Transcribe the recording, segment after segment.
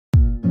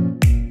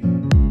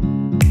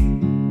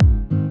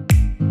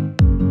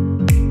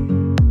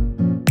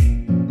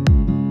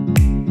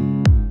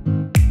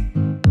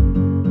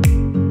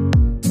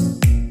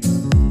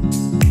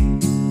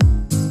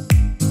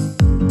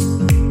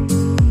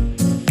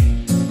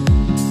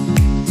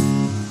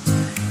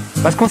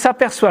Parce qu'on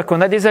s'aperçoit qu'on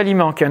a des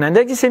aliments qui ont un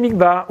index glycémique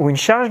bas ou une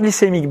charge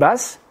glycémique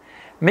basse,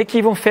 mais qui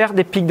vont faire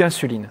des pics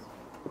d'insuline.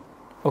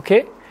 Ok ?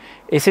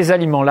 Et ces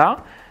aliments-là,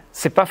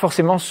 ce n'est pas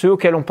forcément ceux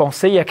auxquels on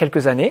pensait il y a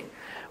quelques années.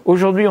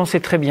 Aujourd'hui, on sait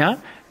très bien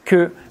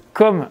que,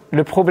 comme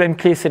le problème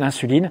clé, c'est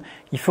l'insuline,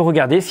 il faut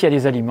regarder s'il y a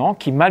des aliments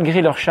qui,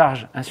 malgré leur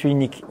charge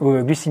insulinique ou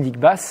glycémique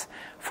basse,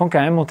 font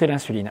quand même monter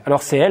l'insuline.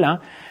 Alors c'est elle,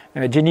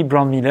 Jenny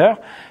Brown-Miller,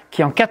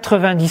 qui en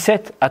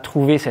 97 a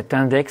trouvé cet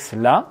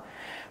index-là,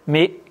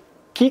 mais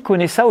qui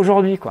connaît ça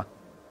aujourd'hui, quoi ?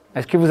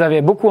 Est-ce que vous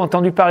avez beaucoup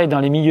entendu parler dans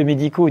les milieux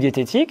médicaux ou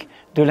diététiques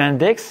de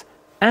l'index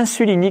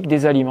insulinique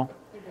des aliments ?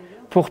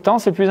 Pourtant,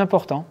 c'est le plus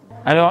important.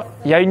 Alors,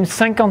 il y a une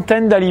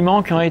 50aine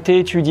d'aliments qui ont été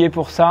étudiés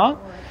pour ça,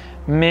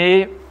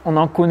 mais on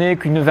n'en connaît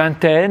qu'une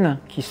 20aine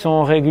qui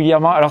sont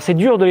régulièrement... Alors, c'est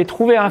dur de les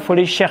trouver, il faut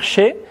les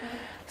chercher,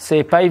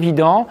 c'est pas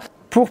évident.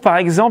 Pour, par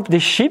exemple,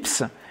 des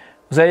chips,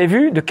 vous avez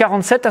vu, de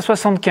 47 à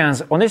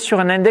 75, on est sur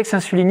un index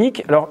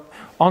insulinique. Alors,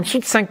 en dessous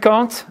de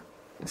 50,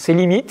 c'est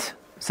limite.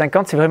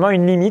 50, c'est vraiment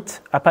une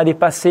limite à pas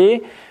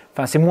dépasser.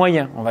 Enfin, c'est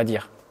moyen, on va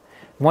dire.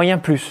 Moyen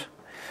plus.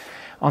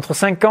 Entre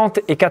 50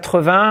 et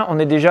 80, on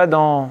est déjà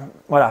dans,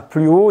 voilà,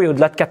 plus haut, et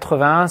au-delà de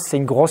 80, c'est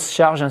une grosse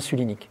charge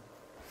insulinique.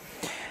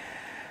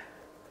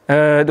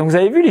 Donc, vous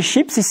avez vu les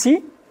chips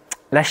ici,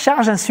 la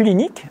charge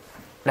insulinique,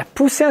 la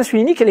poussée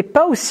insulinique, elle n'est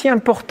pas aussi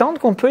importante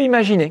qu'on peut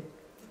imaginer.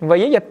 Vous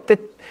voyez, il y a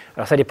peut-être,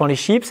 alors ça dépend des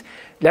chips,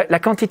 la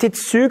quantité de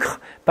sucre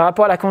par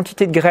rapport à la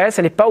quantité de graisse,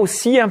 elle n'est pas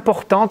aussi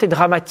importante et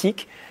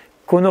dramatique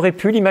qu'on aurait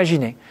pu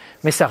l'imaginer.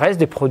 Mais ça reste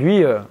des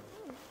produits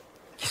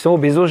qui sont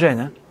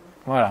obésogènes.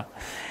 Voilà.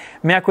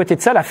 Mais à côté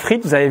de ça, la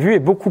frite, vous avez vu, est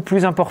beaucoup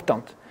plus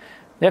importante.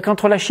 C'est-à-dire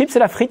qu'entre la chips et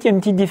la frite, il y a une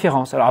petite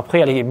différence. Alors après,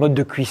 il y a les modes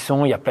de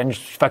cuisson, il y a plein de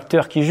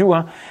facteurs qui jouent.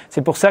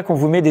 C'est pour ça qu'on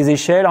vous met des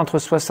échelles entre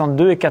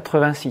 62 et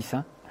 86.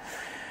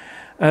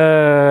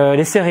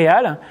 Les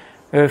céréales,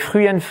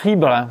 fruits and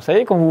fibres, là, vous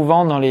savez qu'on vous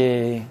vend dans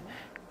les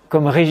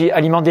comme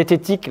aliments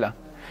diététiques, là,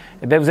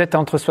 eh bien, vous êtes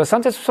entre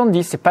 60 et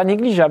 70. C'est pas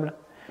négligeable.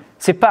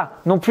 C'est pas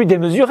non plus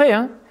démesuré,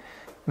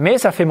 mais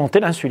ça fait monter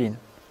l'insuline.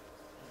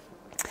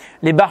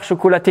 Les barres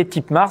chocolatées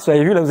type Mars, vous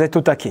avez vu, là vous êtes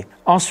au taquet.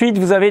 Ensuite,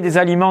 vous avez des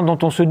aliments dont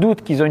on se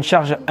doute qu'ils ont une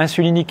charge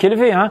insulinique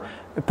élevée.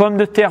 Pommes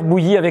de terre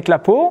bouillies avec la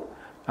peau,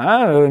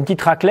 une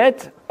petite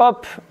raclette,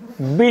 hop,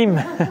 bim.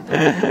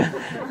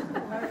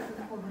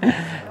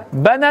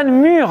 Banane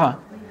mûre,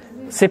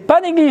 c'est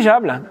pas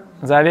négligeable.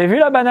 Vous avez vu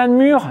la banane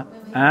mûre ?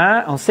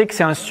 On sait que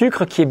c'est un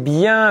sucre qui est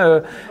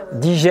bien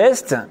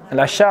digeste,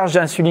 la charge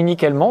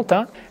insulinique elle monte.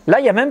 Là,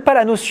 il n'y a même pas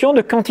la notion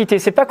de quantité,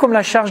 c'est pas comme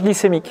la charge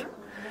glycémique.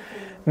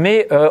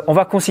 Mais on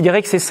va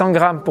considérer que c'est 100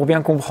 grammes pour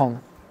bien comprendre.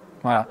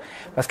 Voilà.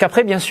 Parce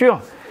qu'après, bien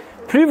sûr,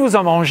 plus vous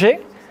en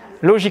mangez,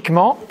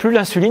 logiquement, plus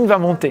l'insuline va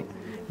monter.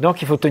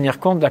 Donc, il faut tenir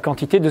compte de la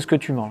quantité de ce que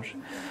tu manges.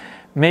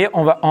 Mais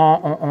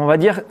on va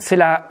dire, c'est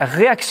la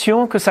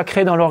réaction que ça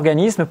crée dans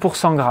l'organisme pour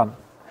 100 grammes.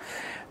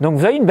 Donc,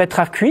 vous avez une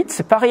betterave cuite,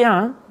 c'est pas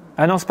rien.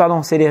 Ah non,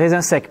 pardon, c'est les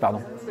raisins secs, pardon.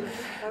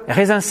 Les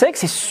raisins secs,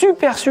 c'est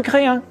super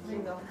sucré.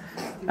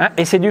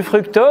 Et c'est du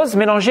fructose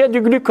mélangé à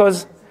du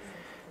glucose.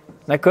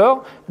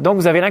 D'accord ? Donc,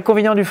 vous avez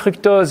l'inconvénient du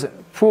fructose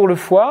pour le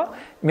foie,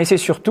 mais c'est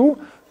surtout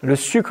le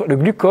sucre, le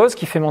glucose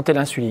qui fait monter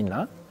l'insuline.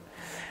 Là.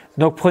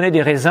 Donc, prenez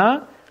des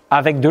raisins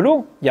avec de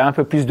l'eau. Il y a un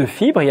peu plus de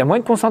fibres, il y a moins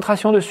de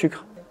concentration de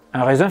sucre.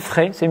 Un raisin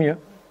frais, c'est mieux.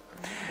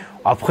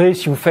 Après,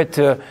 si vous faites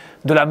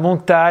de la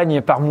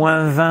montagne par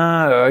moins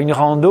 20, une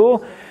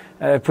rando,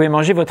 vous pouvez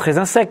manger votre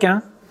raisin sec.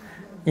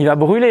 Il va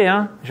brûler.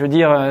 Je veux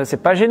dire,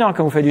 c'est pas gênant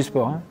quand vous faites du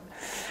sport.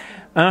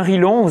 Un riz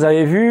long, vous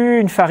avez vu,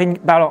 une farine...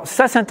 Alors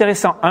ça c'est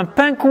intéressant, un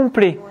pain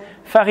complet,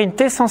 farine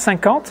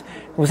T150,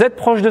 vous êtes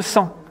proche de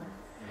 100.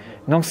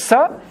 Donc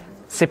ça,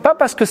 c'est pas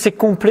parce que c'est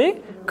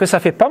complet que ça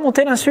fait pas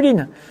monter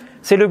l'insuline.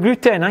 C'est le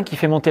gluten qui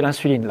fait monter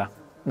l'insuline là,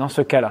 dans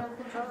ce cas-là.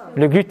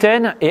 Le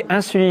gluten est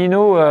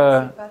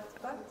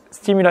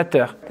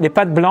insulino-stimulateur. Les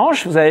pâtes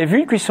blanches, vous avez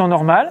vu, cuisson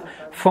normale,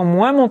 font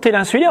moins monter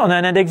l'insuline. On a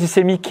un index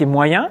glycémique qui est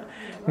moyen,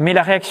 mais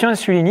la réaction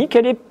insulinique,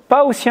 elle n'est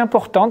pas aussi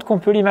importante qu'on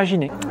peut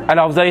l'imaginer.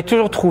 Alors, vous allez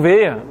toujours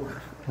trouver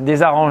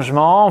des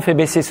arrangements, on fait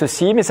baisser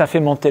ceci, mais ça fait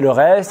monter le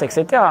reste,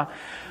 etc.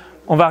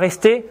 On va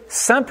rester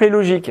simple et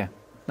logique.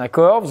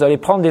 D'accord ? Vous allez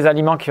prendre des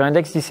aliments qui ont un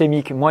index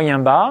glycémique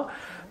moyen-bas,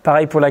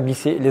 pareil pour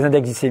les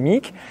index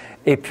glycémiques,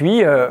 et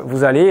puis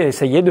vous allez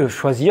essayer de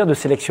choisir, de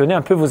sélectionner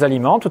un peu vos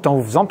aliments tout en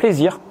vous faisant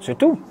plaisir, c'est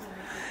tout.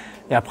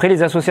 Et après,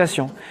 les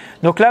associations.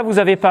 Donc là, vous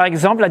avez par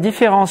exemple la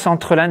différence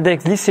entre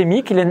l'index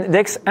glycémique et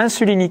l'index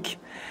insulinique.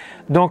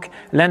 Donc,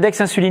 l'index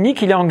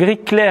insulinique, il est en gris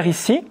clair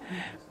ici.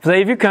 Vous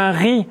avez vu qu'un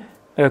riz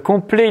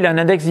complet, il a un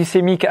index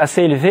glycémique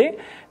assez élevé,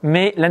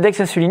 mais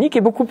l'index insulinique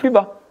est beaucoup plus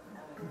bas.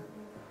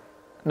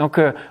 Donc,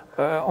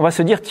 on va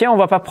se dire, tiens, on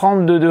va pas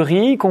prendre de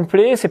riz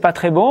complet, c'est pas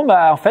très bon.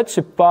 En fait,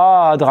 c'est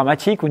pas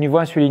dramatique au niveau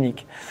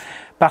insulinique.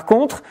 Par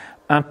contre,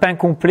 un pain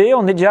complet,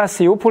 on est déjà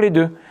assez haut pour les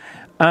deux.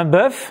 Un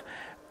bœuf,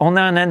 on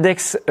a un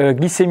index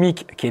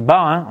glycémique qui est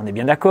bas, on est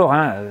bien d'accord,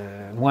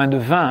 moins de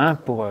 20,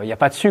 il n'y a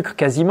pas de sucre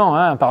quasiment,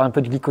 à part un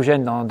peu de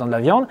glycogène dans de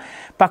la viande.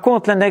 Par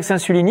contre, l'index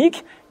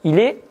insulinique, il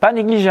est pas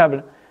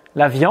négligeable.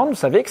 La viande, vous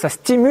savez que ça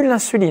stimule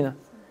l'insuline.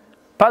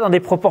 Pas dans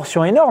des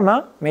proportions énormes,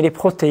 hein, mais les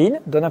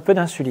protéines donnent un peu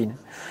d'insuline.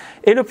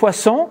 Et le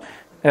poisson,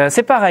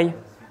 c'est pareil.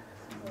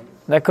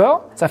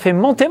 D'accord? Ça fait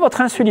monter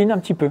votre insuline un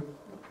petit peu.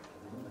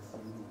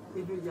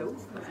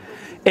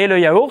 Et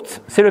le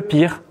yaourt, c'est le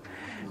pire.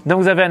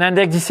 Donc vous avez un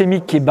index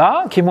glycémique qui est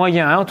bas, qui est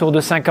moyen, hein, autour de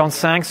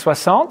 55,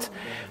 60,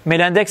 mais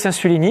l'index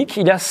insulinique,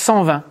 il est à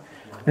 120.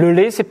 Le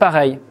lait, c'est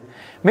pareil.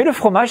 Mais le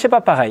fromage, c'est pas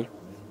pareil.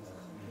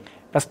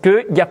 Parce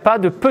qu'il n'y a pas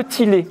de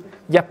petit lait,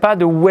 il n'y a pas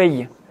de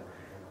whey.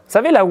 Vous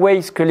savez, la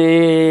whey, ce que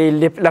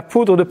la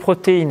poudre de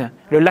protéines,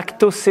 le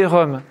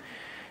lactosérum,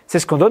 c'est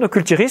ce qu'on donne aux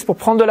culturistes pour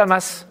prendre de la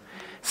masse.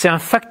 C'est un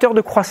facteur de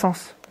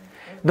croissance.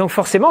 Donc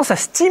forcément, ça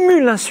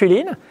stimule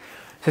l'insuline.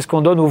 C'est ce qu'on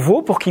donne aux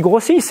veaux pour qu'ils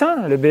grossissent.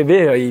 Hein. Le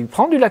bébé, il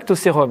prend du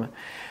lactosérum.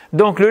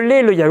 Donc le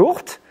lait, le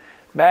yaourt,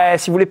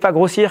 si vous voulez pas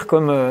grossir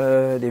comme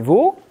des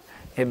veaux,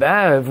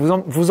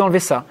 vous enlevez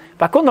ça.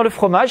 Par contre, dans le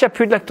fromage, il n'y a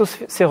plus de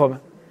lactosérum.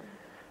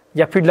 Il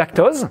n'y a plus de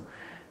lactose.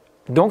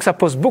 Donc ça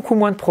pose beaucoup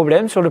moins de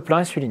problèmes sur le plan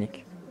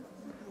insulinique.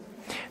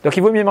 Donc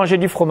il vaut mieux manger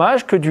du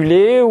fromage que du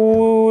lait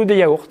ou des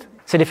yaourts.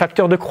 C'est des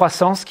facteurs de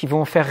croissance qui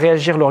vont faire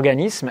réagir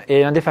l'organisme.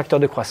 Et un des facteurs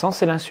de croissance,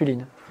 c'est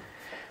l'insuline.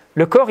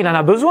 Le corps, il en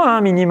a besoin,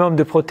 un minimum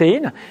de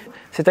protéines.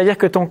 C'est-à-dire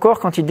que ton corps,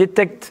 quand il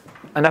détecte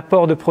un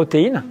apport de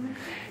protéines,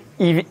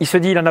 il se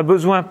dit qu'il en a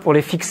besoin pour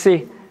les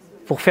fixer,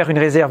 pour faire une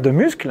réserve de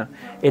muscles.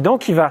 Et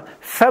donc, il va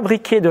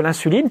fabriquer de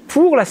l'insuline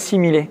pour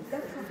l'assimiler.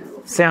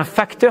 C'est un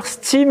facteur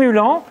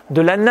stimulant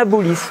de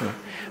l'anabolisme.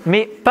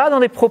 Mais pas dans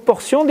des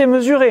proportions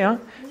démesurées. Hein.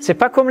 C'est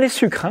pas comme les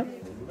sucres. Hein.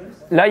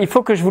 Là, il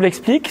faut que je vous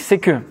l'explique, c'est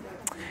que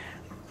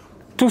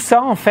tout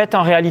ça, en fait,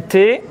 en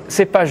réalité,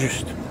 c'est pas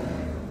juste.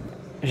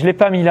 Je l'ai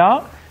pas mis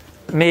là.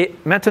 Mais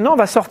maintenant, on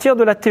va sortir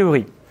de la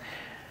théorie.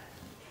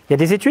 Il y a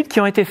des études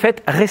qui ont été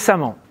faites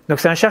récemment. Donc,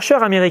 c'est un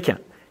chercheur américain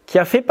qui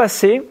a fait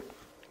passer,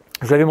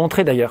 je vous l'avais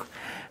montré d'ailleurs,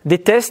 des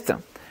tests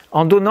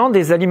en donnant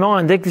des aliments à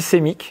index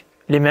glycémique,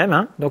 les mêmes,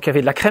 hein, donc il y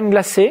avait de la crème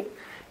glacée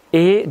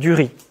et du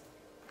riz,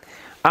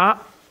 à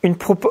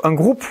un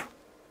groupe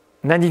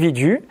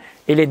d'individus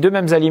et les deux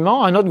mêmes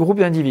aliments à un autre groupe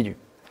d'individus.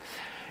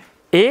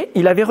 Et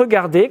il avait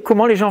regardé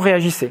comment les gens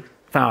réagissaient.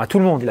 Enfin, à tout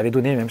le monde, il avait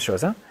donné la même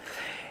chose, hein.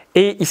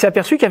 Et il s'est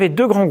aperçu qu'il y avait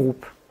deux grands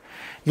groupes.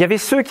 Il y avait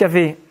ceux qui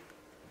avaient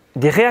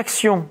des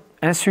réactions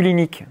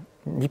insuliniques,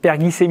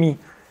 d'hyperglycémie,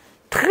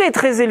 très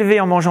très élevées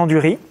en mangeant du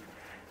riz,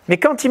 mais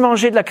quand ils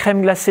mangeaient de la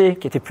crème glacée,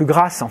 qui était plus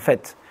grasse en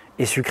fait,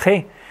 et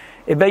sucrée,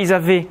 ils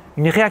avaient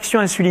une réaction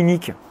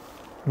insulinique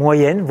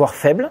moyenne, voire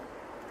faible,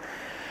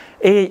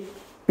 et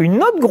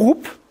une autre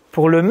groupe,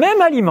 pour le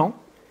même aliment,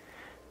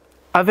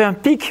 avait un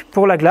pic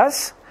pour la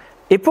glace,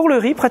 et pour le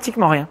riz,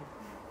 pratiquement rien.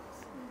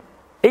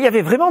 Et il y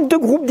avait vraiment deux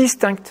groupes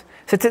distincts.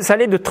 Ça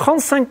allait de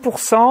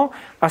 35%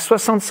 à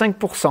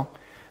 65%.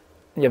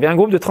 Il y avait un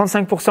groupe de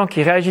 35%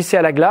 qui réagissait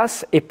à la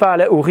glace et pas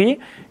au riz,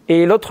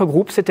 et l'autre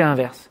groupe, c'était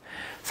inverse.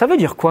 Ça veut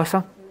dire quoi,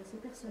 ça?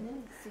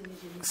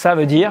 Ça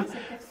veut dire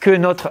que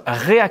notre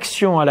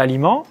réaction à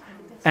l'aliment,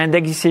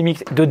 index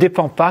glycémique, ne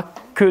dépend pas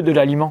que de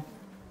l'aliment.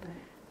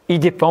 Il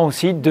dépend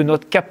aussi de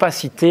notre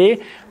capacité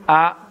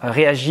à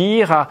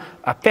réagir,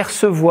 à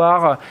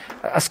percevoir,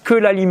 à ce que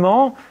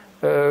l'aliment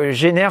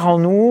génère en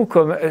nous,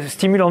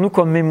 stimule en nous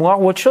comme mémoire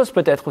ou autre chose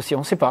peut-être aussi, on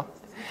ne sait pas.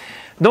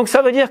 Donc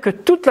ça veut dire que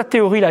toute la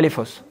théorie là, elle est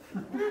fausse.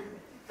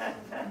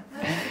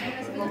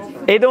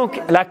 Et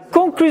donc la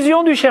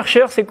conclusion du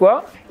chercheur, c'est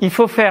quoi? Il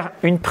faut faire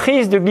une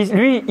prise de glycémie.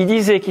 Lui, il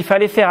disait qu'il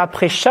fallait faire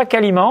après chaque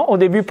aliment, au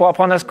début pour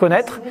apprendre à se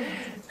connaître,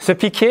 se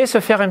piquer,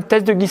 se faire un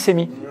test de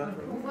glycémie.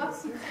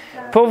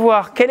 Pour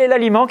voir quel est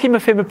l'aliment qui me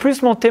fait le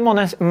plus monter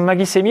ma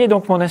glycémie et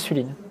donc mon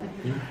insuline.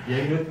 Il y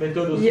a une autre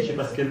méthode aussi, je ne sais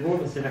pas ce qu'elle vaut,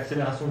 mais c'est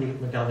l'accélération du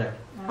rythme cardiaque.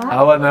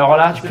 Ah ouais, mais alors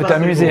là, tu peux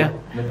t'amuser. Hein.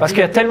 Parce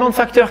qu'il y a tellement de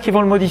facteurs qui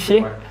vont le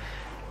modifier. Ouais.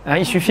 Hein,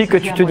 il suffit que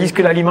tu te dises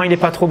que l'aliment il n'est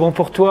pas trop bon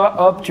pour toi,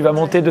 hop, tu vas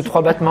monter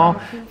 2-3 battements.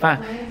 Enfin,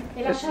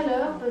 et la chaleur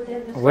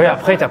peut-être. Oui,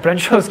 après, tu as plein de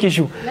choses qui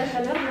jouent. La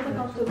chaleur,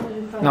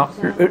 non,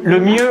 le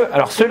mieux,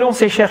 alors selon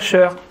ces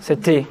chercheurs,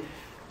 c'était,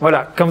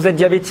 voilà, quand vous êtes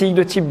diabétique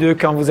de type 2,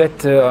 quand vous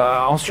êtes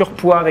en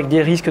surpoids avec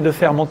des risques de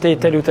faire monter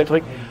tel ou tel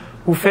truc,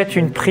 vous faites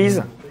une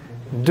prise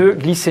de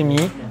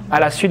glycémie à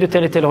la suite de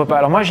tel et tel repas.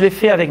 Alors moi, je l'ai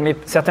fait avec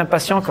certains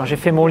patients quand j'ai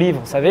fait mon livre,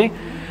 vous savez.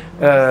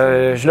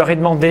 Je leur ai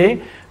demandé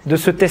de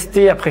se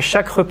tester après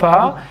chaque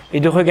repas et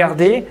de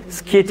regarder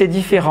ce qui était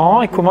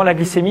différent et comment la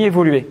glycémie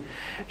évoluait.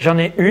 J'en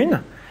ai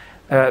une,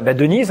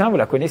 Denise, hein, vous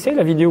la connaissez,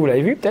 la vidéo, vous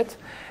l'avez vue peut-être.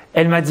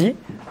 Elle m'a dit,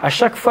 à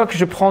chaque fois que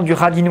je prends du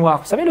radis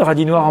noir, vous savez le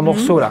radis noir en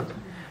morceaux là,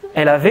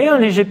 elle avait un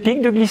léger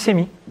pic de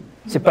glycémie.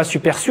 C'est pas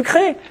super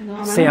sucré,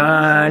 c'est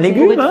un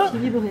légume. Hein.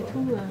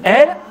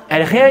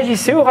 Elle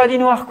réagissait au radis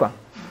noir, quoi.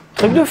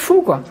 Truc de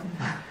fou, quoi.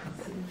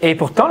 Et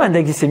pourtant,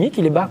 l'index glycémique,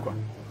 il est bas, quoi.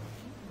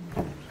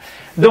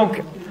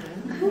 Donc,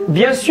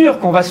 bien sûr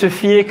qu'on va se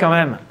fier quand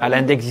même à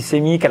l'index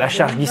glycémique, à la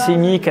charge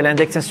glycémique, à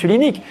l'index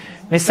insulinique,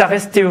 mais ça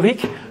reste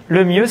théorique.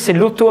 Le mieux, c'est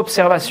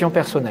l'auto-observation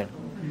personnelle.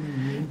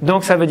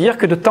 Donc, ça veut dire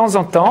que de temps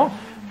en temps,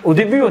 au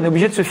début, on est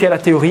obligé de se fier à la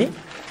théorie,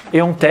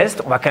 et on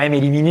teste, on va quand même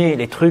éliminer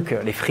les trucs,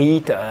 les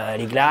frites,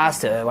 les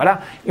glaces, voilà,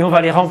 et on va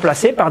les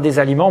remplacer par des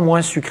aliments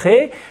moins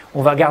sucrés.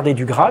 On va garder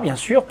du gras, bien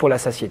sûr, pour la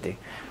satiété.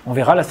 On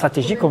verra la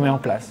stratégie qu'on met en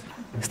place.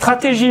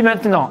 Stratégie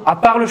maintenant, à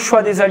part le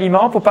choix des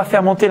aliments, pour ne pas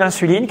faire monter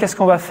l'insuline, qu'est-ce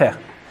qu'on va faire?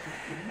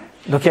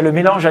 Donc il y a le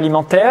mélange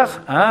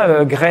alimentaire,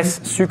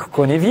 graisse, sucre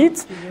qu'on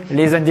évite,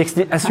 les index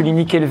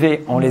insuliniques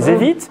élevés, on les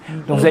évite.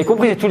 Donc vous avez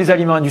compris, c'est tous les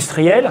aliments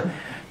industriels,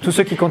 tous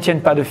ceux qui ne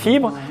contiennent pas de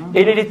fibres,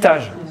 et les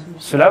laitages.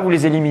 Ceux-là, vous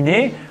les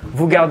éliminez,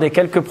 vous gardez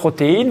quelques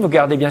protéines, vous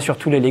gardez bien sûr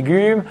tous les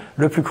légumes,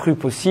 le plus cru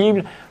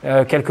possible,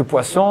 quelques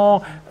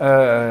poissons,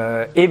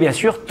 et bien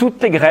sûr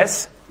toutes les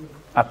graisses,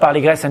 à part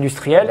les graisses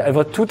industrielles, elles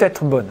vont toutes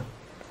être bonnes,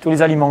 tous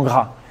les aliments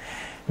gras.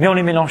 Mais on ne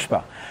les mélange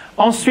pas.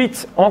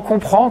 Ensuite, on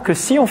comprend que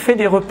si on fait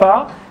des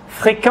repas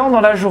fréquents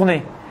dans la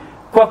journée,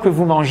 quoi que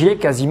vous mangiez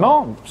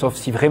quasiment, sauf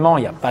si vraiment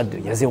il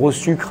y a zéro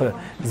sucre,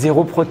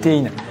 zéro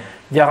protéine,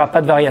 il n'y aura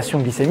pas de variation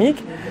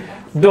glycémique.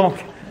 Donc,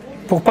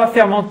 pour ne pas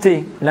faire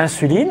monter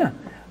l'insuline,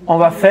 on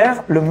va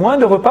faire le moins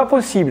de repas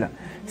possible.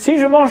 Si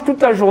je mange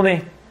toute la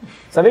journée,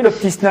 vous savez, le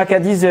petit snack à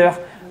 10 heures,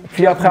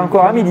 puis après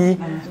encore à midi,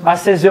 à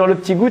 16 heures le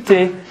petit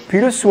goûter,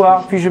 puis le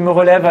soir, puis je me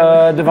relève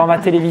devant ma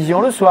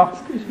télévision le soir.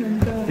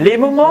 Les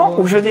moments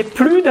où je n'ai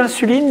plus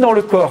d'insuline dans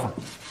le corps,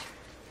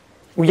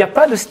 où il n'y a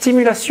pas de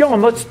stimulation en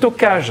mode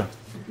stockage,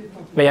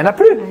 mais il n'y en a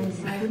plus.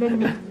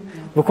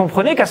 Vous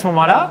comprenez qu'à ce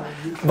moment-là,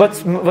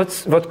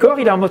 votre corps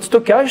il est en mode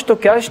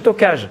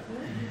stockage.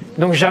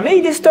 Donc jamais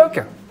il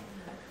déstocke.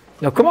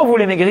 Donc comment vous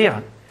voulez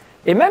maigrir?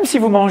 Et même si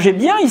vous mangez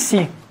bien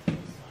ici,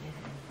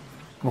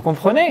 vous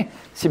comprenez?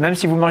 Même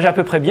si vous mangez à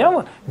peu près bien,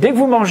 dès que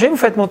vous mangez, vous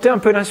faites monter un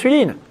peu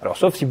l'insuline. Alors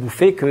sauf si vous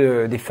faites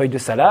que des feuilles de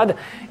salade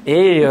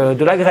et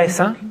de la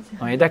graisse, hein,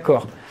 on est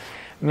d'accord.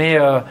 Mais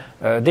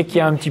dès qu'il y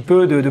a un petit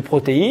peu de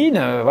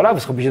protéines, voilà, vous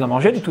serez obligé d'en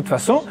manger de toute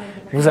façon,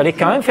 vous allez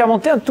quand même faire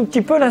monter un tout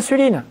petit peu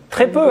l'insuline.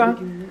 Très peu, hein.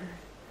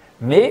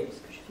 Mais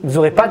vous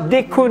n'aurez pas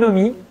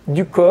d'économie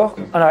du corps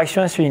en la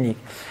réaction insulinique.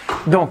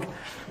 Donc,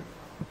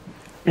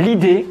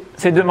 l'idée,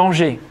 c'est de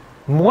manger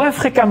moins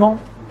fréquemment,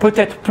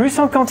 peut-être plus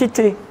en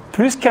quantité,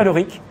 plus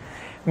calorique,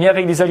 mais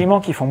avec des aliments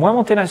qui font moins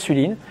monter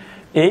l'insuline,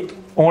 et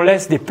on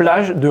laisse des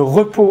plages de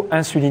repos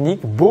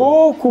insulinique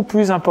beaucoup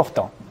plus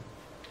importants.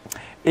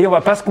 Et on ne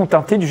va pas se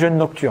contenter du jeûne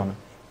nocturne.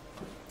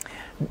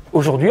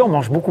 Aujourd'hui, on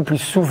mange beaucoup plus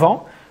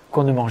souvent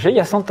qu'on ne mangeait il y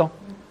a 100 ans.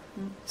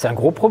 C'est un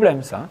gros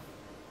problème, ça.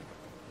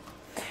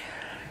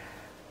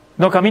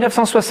 Donc en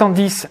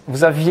 1970,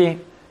 vous aviez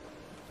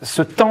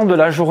ce temps de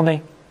la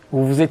journée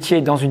où vous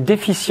étiez dans une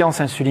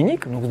déficience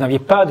insulinique, donc vous n'aviez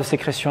pas de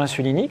sécrétion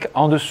insulinique,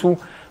 en dessous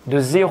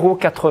de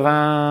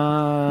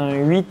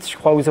 0,88, je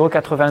crois, ou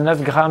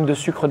 0,89 grammes de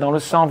sucre dans le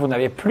sang, vous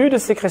n'avez plus de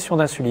sécrétion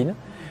d'insuline.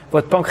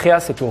 Votre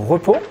pancréas est au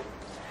repos.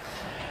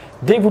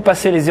 Dès que vous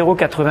passez les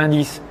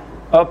 0,90,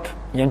 hop,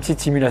 il y a une petite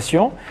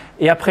simulation.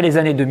 Et après les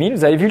années 2000,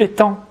 vous avez vu les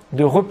temps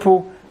de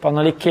repos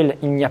pendant lesquels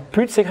il n'y a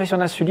plus de sécrétion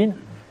d'insuline.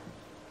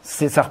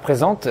 Ça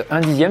représente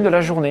 1/10 de la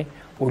journée,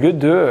 au lieu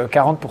de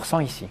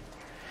 40% ici.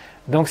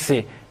 Donc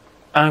c'est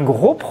un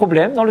gros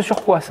problème dans le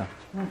surpoids, ça.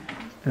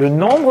 Le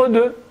nombre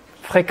de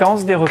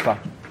fréquences des repas.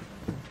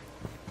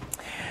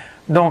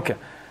 Donc,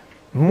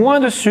 moins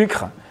de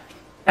sucre,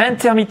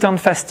 intermittent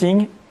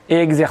fasting et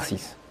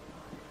exercice.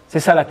 C'est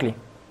ça la clé.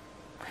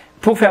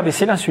 Pour faire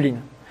baisser l'insuline.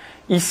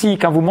 Ici,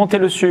 quand vous montez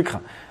le sucre,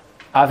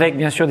 avec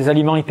bien sûr des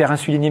aliments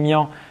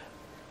hyperinsulinémiants,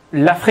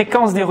 la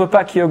fréquence des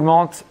repas qui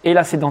augmente et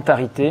la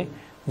sédentarité,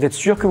 vous êtes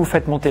sûr que vous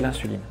faites monter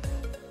l'insuline.